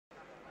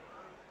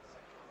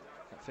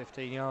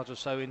15 yards or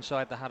so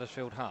inside the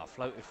Huddersfield half.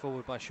 Floated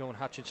forward by Sean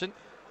Hutchinson.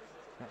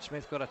 Matt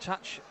Smith got a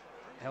touch,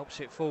 helps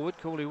it forward.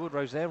 Cooley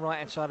Woodrow's there,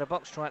 right inside the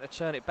box, trying to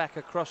turn it back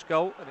across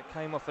goal, and it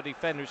came off a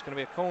defender. It's going to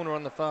be a corner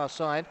on the far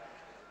side.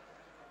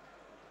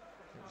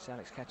 It's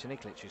Alex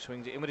Kačaniklić who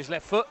swings it in with his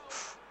left foot.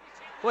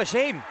 Well, it's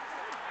him.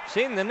 It's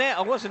in the net.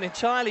 I wasn't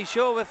entirely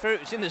sure whether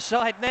it was in the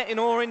side netting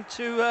or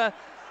into the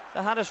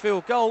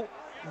Huddersfield goal.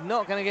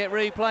 Not going to get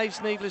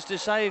replays, needless to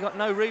say. Got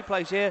no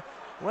replays here.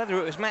 Whether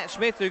it was Matt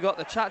Smith who got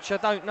the touch, I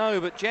don't know,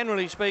 but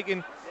generally speaking.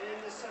 In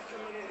the second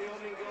minute, the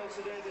opening goal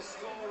today, the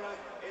scorer,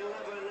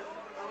 11,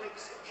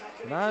 Alex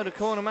Kačaniklić. No, the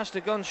corner must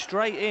have gone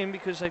straight in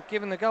because they've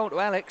given the goal to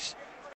Alex.